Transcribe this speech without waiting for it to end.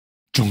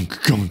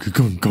Junk, junk,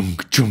 junk,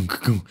 junk,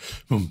 junk, junk,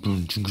 boom,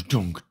 boom, junk,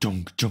 junk,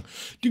 junk, junk,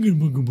 digga,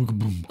 boom, boom, boom,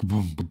 boom,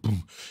 boom, boom,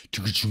 boom,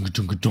 junk, junk,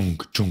 junk,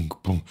 junk,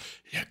 junk, boom,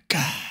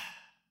 yaka.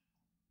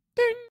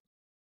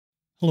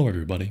 Hello,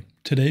 everybody.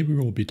 Today we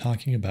will be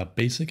talking about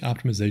basic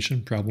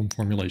optimization problem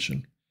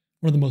formulation.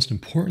 One of the most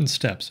important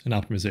steps in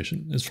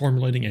optimization is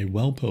formulating a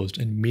well-posed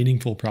and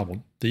meaningful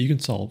problem that you can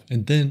solve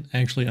and then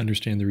actually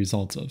understand the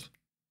results of.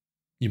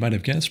 You might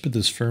have guessed, but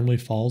this firmly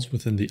falls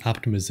within the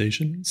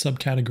optimization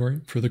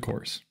subcategory for the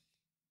course.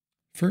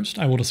 First,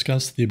 I will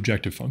discuss the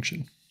objective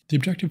function. The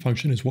objective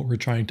function is what we're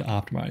trying to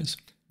optimize.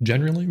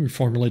 Generally, we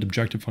formulate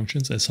objective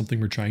functions as something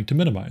we're trying to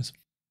minimize.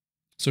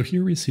 So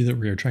here we see that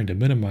we are trying to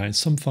minimize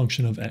some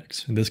function of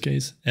x, in this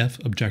case,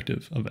 f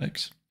objective of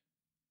x.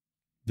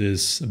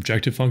 This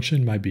objective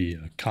function might be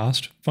a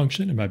cost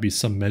function, it might be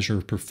some measure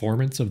of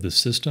performance of the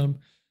system,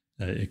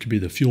 it could be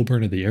the fuel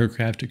burn of the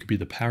aircraft, it could be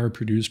the power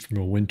produced from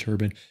a wind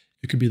turbine,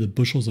 it could be the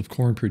bushels of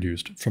corn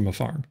produced from a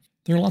farm.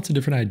 There are lots of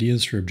different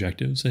ideas for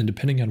objectives, and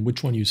depending on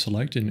which one you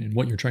select and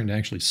what you're trying to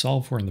actually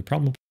solve for in the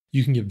problem,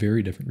 you can get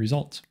very different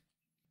results.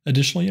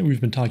 Additionally,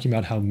 we've been talking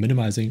about how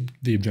minimizing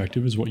the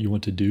objective is what you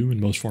want to do in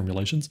most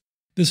formulations.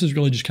 This is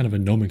really just kind of a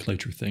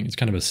nomenclature thing. It's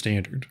kind of a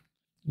standard.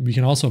 We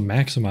can also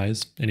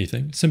maximize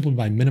anything simply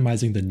by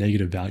minimizing the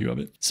negative value of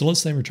it. So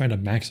let's say we're trying to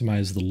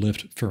maximize the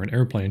lift for an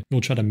airplane.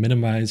 We'll try to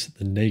minimize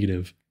the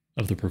negative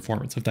of the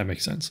performance, if that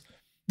makes sense.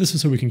 This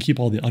is so we can keep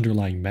all the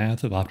underlying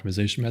math of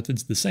optimization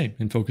methods the same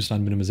and focused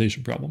on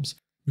minimization problems.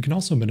 We can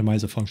also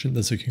minimize a function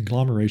that's a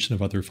conglomeration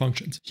of other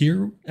functions.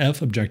 Here,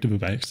 f objective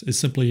of x is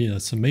simply a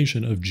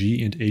summation of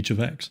g and h of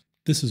x.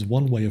 This is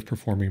one way of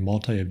performing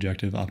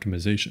multi-objective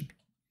optimization.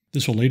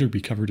 This will later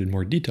be covered in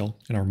more detail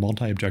in our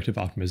multi-objective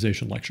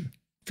optimization lecture.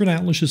 For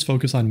now, let's just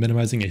focus on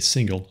minimizing a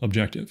single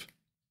objective.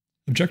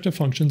 Objective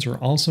functions are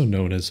also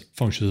known as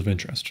functions of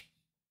interest.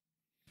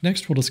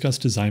 Next, we'll discuss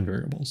design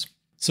variables.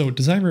 So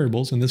design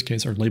variables in this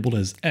case are labeled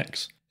as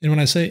x. And when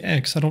I say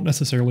x, I don't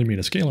necessarily mean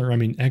a scalar. I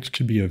mean x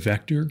could be a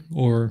vector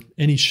or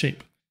any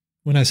shape.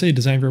 When I say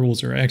design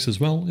variables are x as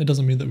well, it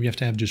doesn't mean that we have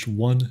to have just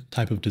one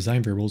type of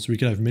design variables. We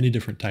could have many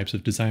different types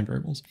of design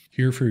variables.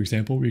 Here, for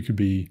example, we could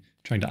be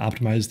trying to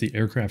optimize the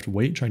aircraft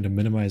weight, trying to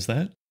minimize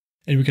that.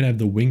 And we could have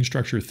the wing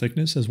structure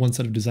thickness as one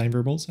set of design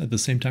variables at the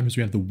same time as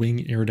we have the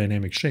wing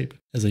aerodynamic shape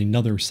as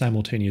another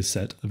simultaneous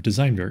set of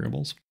design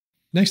variables.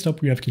 Next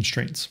up, we have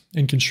constraints.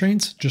 And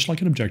constraints, just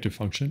like an objective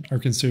function, are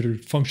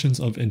considered functions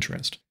of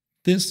interest.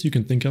 This you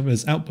can think of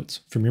as outputs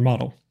from your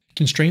model.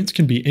 Constraints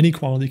can be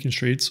inequality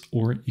constraints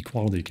or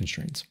equality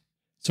constraints.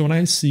 So when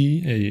I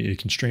see a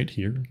constraint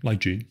here, like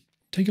g,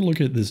 take a look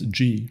at this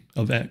g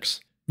of x.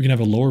 We can have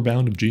a lower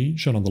bound of g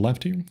shown on the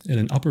left here, and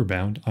an upper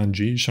bound on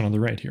g shown on the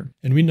right here.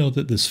 And we know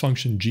that this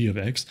function g of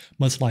x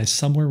must lie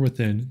somewhere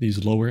within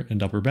these lower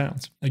and upper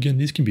bounds. Again,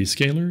 these can be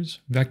scalars,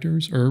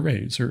 vectors, or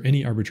arrays, or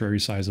any arbitrary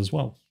size as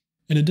well.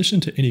 In addition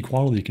to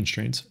inequality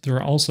constraints, there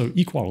are also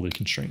equality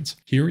constraints.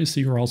 Here you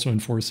see we're also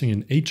enforcing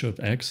an h of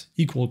x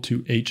equal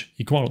to h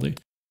equality.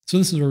 So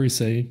this is where we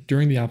say,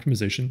 during the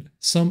optimization,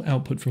 some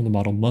output from the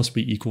model must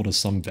be equal to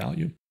some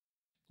value.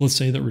 Let's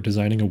say that we're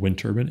designing a wind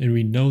turbine and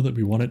we know that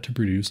we want it to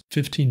produce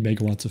 15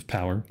 megawatts of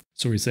power.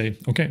 So we say,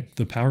 okay,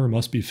 the power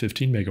must be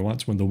 15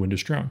 megawatts when the wind is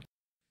strong.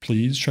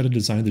 Please try to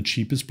design the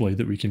cheapest blade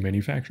that we can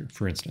manufacture,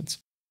 for instance.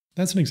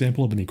 That's an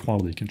example of an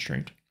equality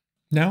constraint.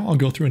 Now I'll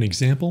go through an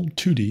example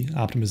 2D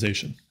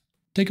optimization.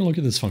 Take a look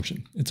at this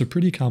function. It's a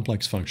pretty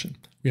complex function.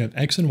 We have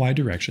x and y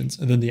directions,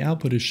 and then the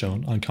output is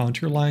shown on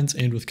contour lines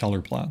and with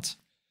color plots.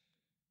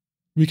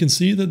 We can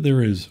see that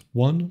there is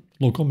one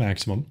local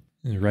maximum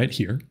right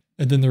here,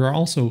 and then there are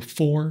also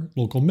 4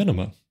 local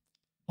minima.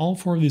 All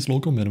 4 of these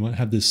local minima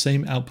have this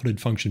same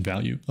outputted function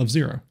value of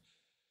 0.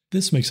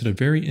 This makes it a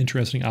very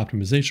interesting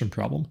optimization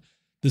problem.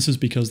 This is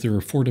because there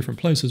are 4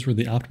 different places where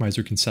the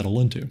optimizer can settle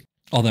into.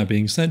 All that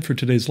being said, for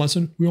today's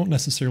lesson, we won't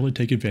necessarily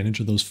take advantage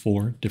of those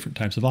 4 different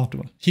types of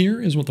optima.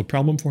 Here is what the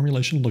problem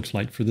formulation looks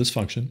like for this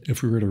function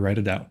if we were to write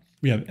it out.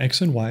 We have x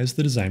and y as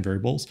the design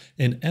variables,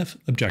 and f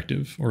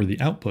objective, or the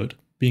output,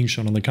 being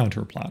shown on the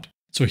contour plot.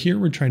 So here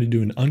we're trying to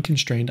do an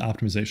unconstrained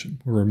optimization,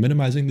 where we're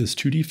minimizing this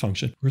 2D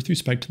function with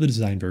respect to the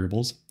design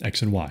variables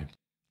x and y.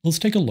 Let's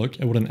take a look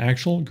at what an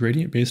actual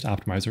gradient-based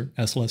optimizer,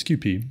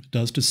 SLSQP,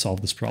 does to solve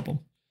this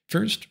problem.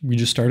 First, we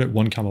just start at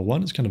 1,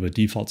 1 as kind of a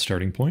default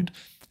starting point,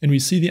 and we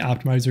see the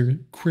optimizer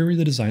query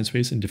the design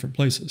space in different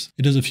places.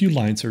 It does a few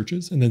line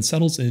searches and then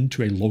settles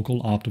into a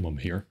local optimum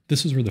here.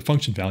 This is where the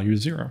function value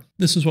is 0.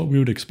 This is what we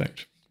would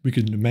expect. We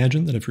could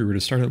imagine that if we were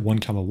to start at 1,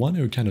 1,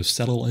 it would kind of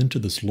settle into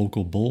this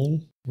local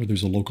bowl where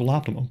there's a local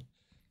optimum.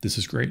 This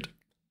is great.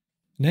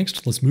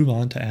 Next, let's move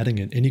on to adding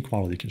an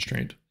inequality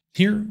constraint.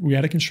 Here, we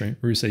add a constraint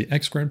where we say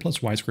x squared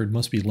plus y squared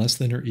must be less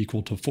than or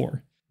equal to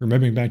 4.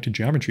 Remembering back to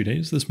geometry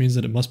days, this means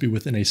that it must be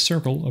within a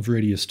circle of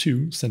radius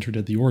 2 centered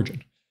at the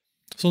origin.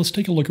 So let's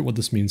take a look at what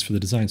this means for the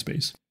design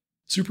space.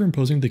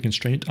 Superimposing the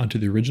constraint onto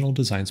the original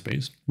design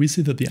space, we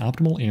see that the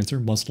optimal answer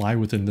must lie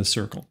within this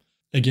circle.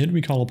 Again,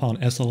 we call upon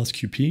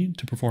SLSQP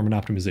to perform an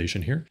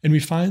optimization here, and we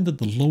find that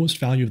the lowest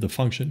value of the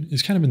function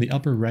is kind of in the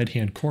upper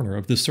right-hand corner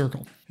of this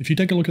circle. If you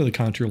take a look at the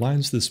contour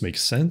lines, this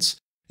makes sense.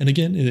 And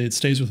again, it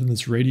stays within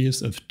this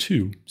radius of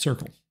 2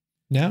 circle.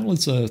 Now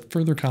let's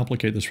further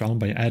complicate this problem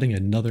by adding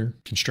another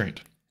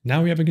constraint.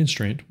 Now we have a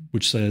constraint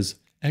which says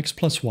x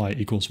plus y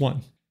equals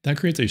 1. That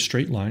creates a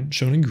straight line,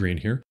 shown in green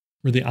here,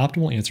 where the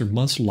optimal answer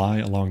must lie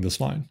along this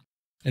line.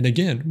 And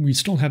again, we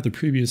still have the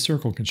previous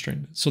circle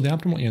constraint, so the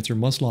optimal answer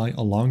must lie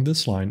along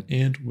this line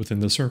and within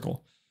the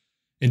circle.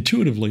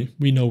 Intuitively,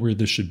 we know where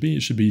this should be.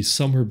 It should be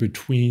somewhere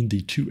between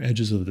the two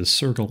edges of this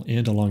circle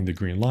and along the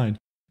green line.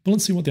 But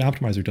let's see what the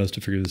optimizer does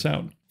to figure this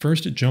out.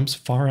 First, it jumps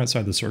far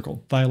outside the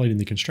circle, violating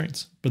the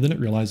constraints. But then it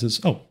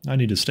realizes, oh, I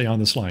need to stay on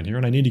this line here,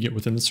 and I need to get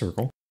within the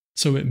circle.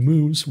 So it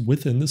moves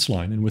within this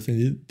line and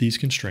within these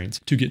constraints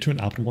to get to an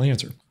optimal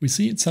answer. We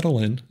see it settle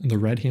in on the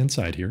right-hand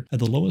side here at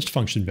the lowest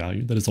function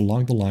value that is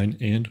along the line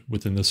and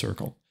within the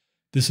circle.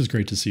 This is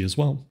great to see as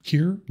well.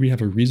 Here, we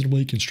have a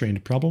reasonably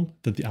constrained problem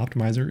that the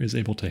optimizer is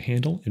able to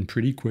handle in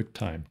pretty quick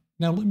time.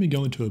 Now let me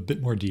go into a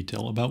bit more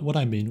detail about what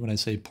I mean when I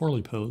say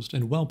poorly posed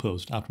and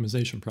well-posed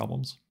optimization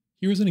problems.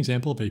 Here's an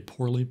example of a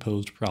poorly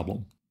posed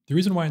problem. The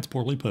reason why it's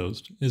poorly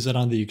posed is that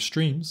on the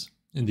extremes,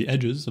 in the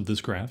edges of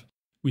this graph,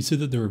 we see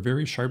that there are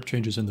very sharp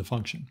changes in the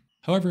function.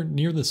 However,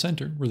 near the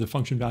center, where the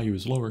function value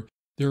is lower,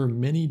 there are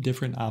many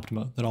different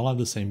optima that all have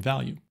the same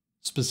value.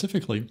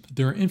 Specifically,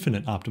 there are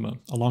infinite optima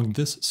along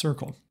this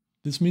circle.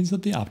 This means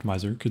that the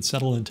optimizer could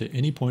settle into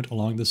any point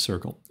along this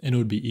circle, and it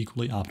would be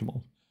equally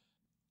optimal.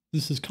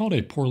 This is called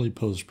a poorly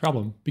posed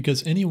problem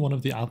because any one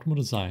of the optimal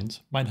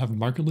designs might have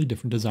markedly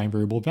different design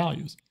variable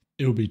values.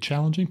 It would be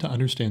challenging to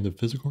understand the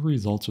physical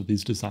results of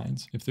these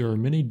designs if there are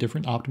many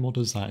different optimal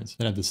designs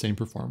that have the same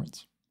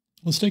performance.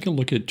 Let's take a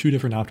look at two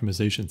different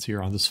optimizations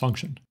here on this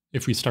function.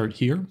 If we start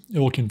here, it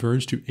will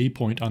converge to a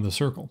point on the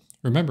circle.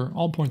 Remember,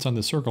 all points on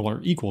the circle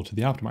are equal to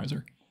the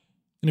optimizer.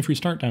 And if we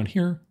start down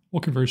here, we'll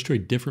converge to a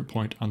different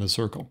point on the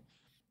circle.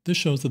 This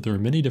shows that there are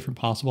many different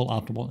possible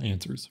optimal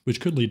answers,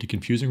 which could lead to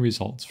confusing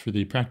results for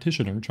the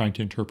practitioner trying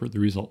to interpret the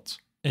results.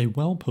 A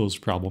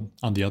well-posed problem,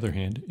 on the other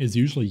hand, is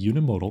usually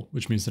unimodal,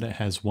 which means that it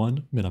has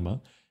one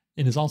minima,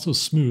 and is also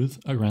smooth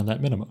around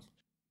that minima.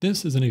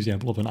 This is an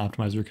example of an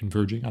optimizer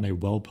converging on a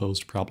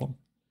well-posed problem.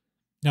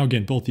 Now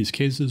again, both these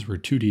cases were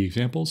 2D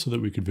examples so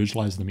that we could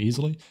visualize them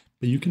easily,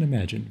 but you can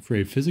imagine for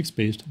a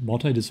physics-based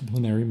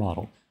multidisciplinary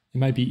model, it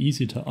might be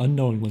easy to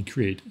unknowingly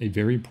create a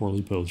very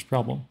poorly posed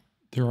problem.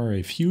 There are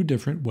a few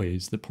different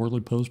ways that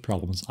poorly posed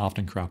problems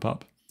often crop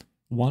up.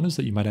 One is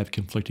that you might have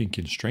conflicting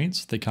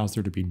constraints that cause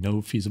there to be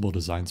no feasible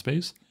design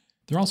space.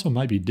 There also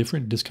might be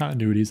different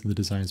discontinuities in the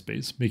design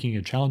space, making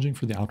it challenging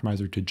for the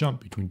optimizer to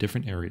jump between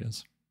different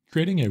areas.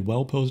 Creating a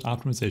well-posed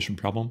optimization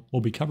problem will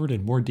be covered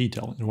in more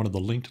detail in one of the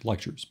linked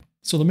lectures.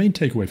 So the main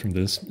takeaway from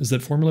this is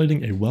that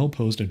formulating a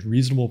well-posed and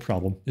reasonable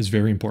problem is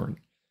very important.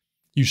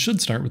 You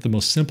should start with the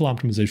most simple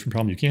optimization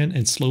problem you can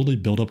and slowly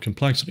build up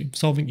complexity,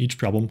 solving each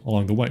problem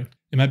along the way.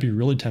 It might be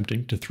really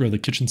tempting to throw the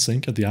kitchen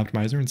sink at the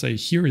optimizer and say,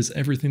 here is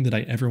everything that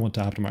I ever want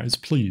to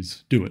optimize,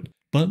 please do it.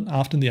 But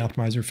often the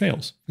optimizer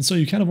fails. And so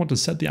you kind of want to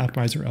set the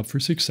optimizer up for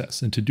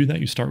success. And to do that,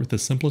 you start with the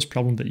simplest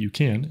problem that you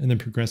can and then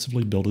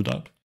progressively build it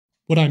up.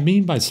 What I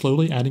mean by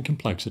slowly adding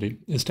complexity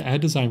is to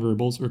add design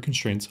variables or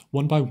constraints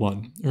one by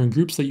one or in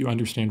groups that you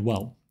understand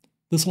well.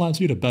 This allows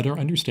you to better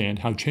understand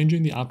how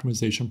changing the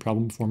optimization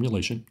problem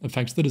formulation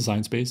affects the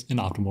design space and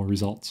optimal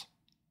results.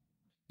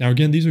 Now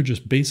again, these are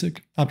just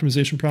basic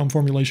optimization problem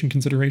formulation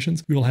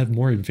considerations. We will have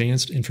more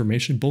advanced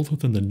information both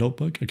within the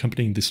notebook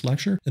accompanying this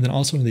lecture and then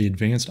also in the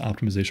advanced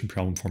optimization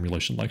problem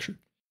formulation lecture.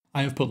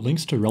 I have put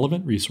links to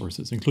relevant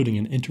resources, including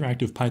an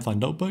interactive Python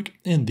notebook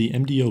and the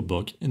MDO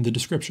book in the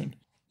description.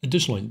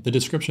 Additionally, the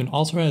description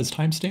also has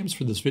timestamps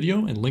for this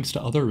video and links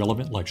to other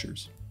relevant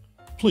lectures.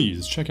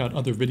 Please check out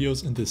other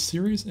videos in this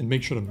series and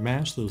make sure to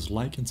mash those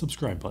like and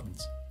subscribe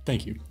buttons.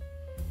 Thank you.